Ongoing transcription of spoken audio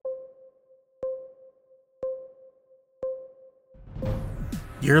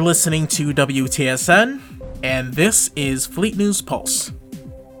You're listening to WTSN, and this is Fleet News Pulse.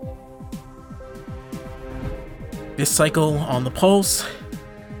 This cycle on the Pulse,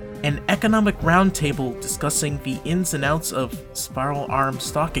 an economic roundtable discussing the ins and outs of spiral arm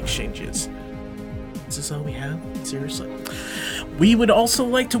stock exchanges. Is this all we have? Seriously? We would also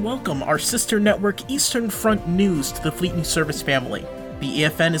like to welcome our sister network Eastern Front News to the Fleet News Service family. The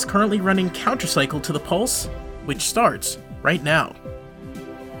EFN is currently running Countercycle to the Pulse, which starts right now.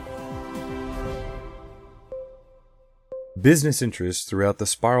 Business interests throughout the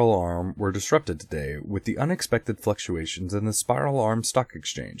Spiral Arm were disrupted today with the unexpected fluctuations in the Spiral Arm Stock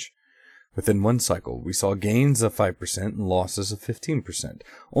Exchange. Within one cycle, we saw gains of 5% and losses of 15%,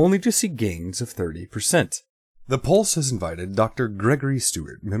 only to see gains of 30%. The Pulse has invited Dr. Gregory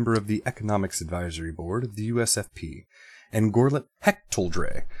Stewart, member of the Economics Advisory Board of the USFP, and Gorlet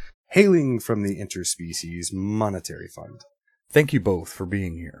Hechtoldre, hailing from the Interspecies Monetary Fund. Thank you both for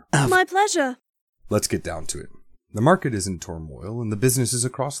being here. My pleasure. Let's get down to it. The market is in turmoil, and the businesses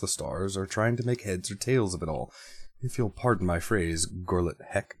across the stars are trying to make heads or tails of it all. If you'll pardon my phrase, Gorlet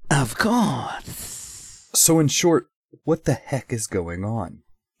Heck. Of course. So in short, what the heck is going on?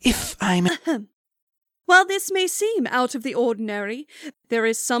 If I'm... While this may seem out of the ordinary, there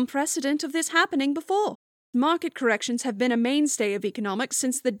is some precedent of this happening before. Market corrections have been a mainstay of economics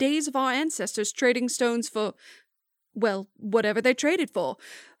since the days of our ancestors trading stones for, well, whatever they traded for.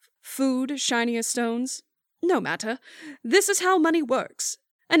 Food, shinier stones. No matter. This is how money works.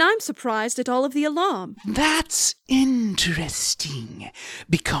 And I'm surprised at all of the alarm. That's interesting,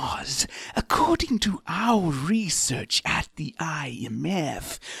 because according to our research at the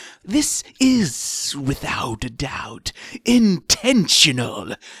IMF, this is, without a doubt,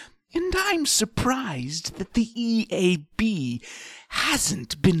 intentional. And I'm surprised that the EAB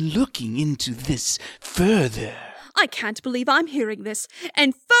hasn't been looking into this further. I can't believe I'm hearing this.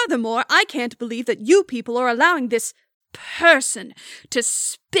 And furthermore, I can't believe that you people are allowing this person to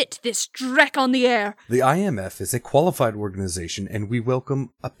spit this dreck on the air. The IMF is a qualified organization, and we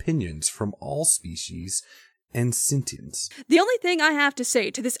welcome opinions from all species and sentience. The only thing I have to say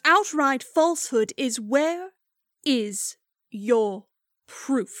to this outright falsehood is, where is your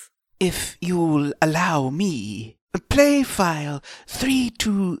proof? If you'll allow me, play file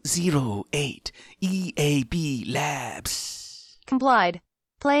 3208 EAB Labs. Complied.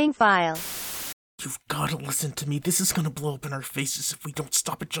 Playing file. You've got to listen to me. This is going to blow up in our faces if we don't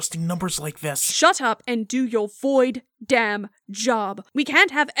stop adjusting numbers like this. Shut up and do your void damn job. We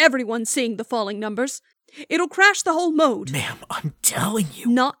can't have everyone seeing the falling numbers. It'll crash the whole mode. Ma'am, I'm telling you.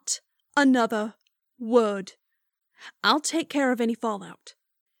 Not another word. I'll take care of any fallout.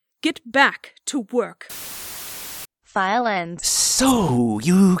 Get back to work. File ends. So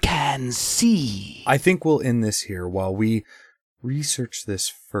you can see. I think we'll end this here while we research this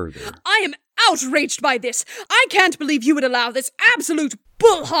further. I am outraged by this. I can't believe you would allow this absolute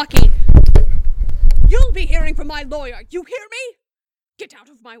bull hockey. You'll be hearing from my lawyer. You hear me? Get out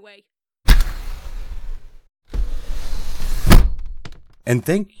of my way. And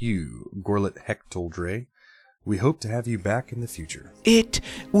thank you, Gorlet Hechtoldre. We hope to have you back in the future. It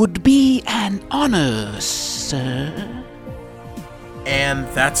would be an honor, sir. And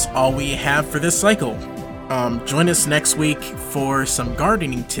that's all we have for this cycle. Join us next week for some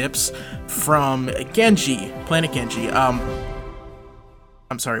gardening tips from Genji, Planet Genji. I'm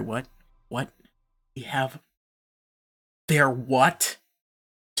sorry, what? What? We have... Their what?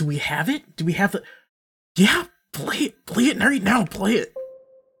 Do we have it? Do we have the... Yeah, play it right now, play it.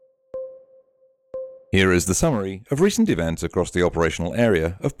 Here is the summary of recent events across the operational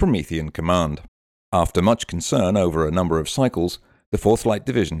area of Promethean Command. After much concern over a number of cycles, the 4th Light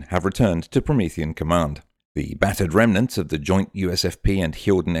Division have returned to Promethean Command. The battered remnants of the joint USFP and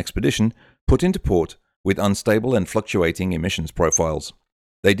Hjordan expedition put into port with unstable and fluctuating emissions profiles.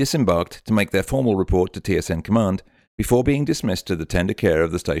 They disembarked to make their formal report to TSN Command before being dismissed to the tender care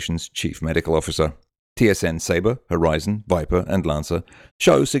of the station's Chief Medical Officer. TSN Sabre, Horizon, Viper, and Lancer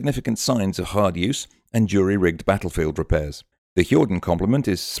show significant signs of hard use and jury-rigged battlefield repairs. The Hjordan complement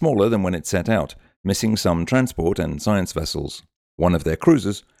is smaller than when it set out, missing some transport and science vessels. One of their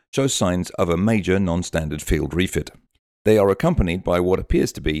cruisers shows signs of a major non-standard field refit. They are accompanied by what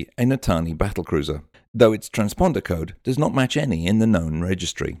appears to be a Natani battlecruiser, though its transponder code does not match any in the known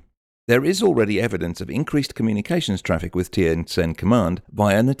registry. There is already evidence of increased communications traffic with TSN Command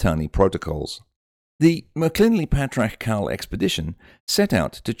via Natani protocols. The McClinley-Patrak-Cal expedition set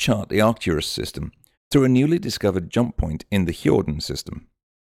out to chart the Arcturus system through a newly discovered jump point in the Hjordan system.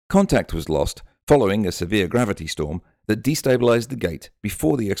 Contact was lost following a severe gravity storm that destabilized the gate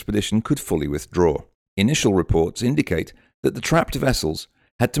before the expedition could fully withdraw. Initial reports indicate that the trapped vessels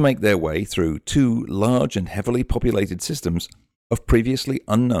had to make their way through 2 large and heavily populated systems of previously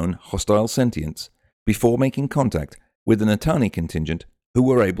unknown hostile sentients before making contact with an Atani contingent who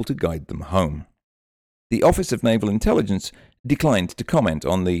were able to guide them home. The Office of Naval Intelligence declined to comment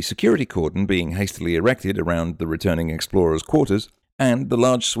on the security cordon being hastily erected around the returning explorers' quarters and the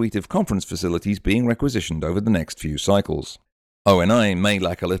large suite of conference facilities being requisitioned over the next few cycles. ONI may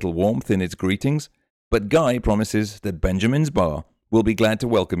lack a little warmth in its greetings, but Guy promises that Benjamin's Bar will be glad to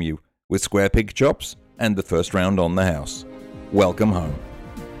welcome you with square pig chops and the first round on the house. Welcome home.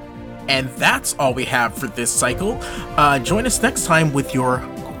 And that's all we have for this cycle. Join us next time with your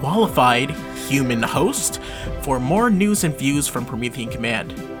qualified human host for more news and views from Promethean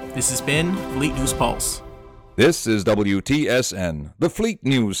Command. This has been Fleet News Pulse. This is WTSN, the Fleet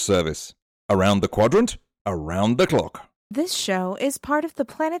News Service. Around the quadrant, around the clock. This show is part of the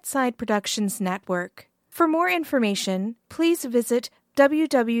PlanetSide Productions Network. For more information, please visit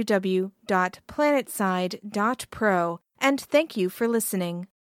www.planetside.pro, and thank you for listening.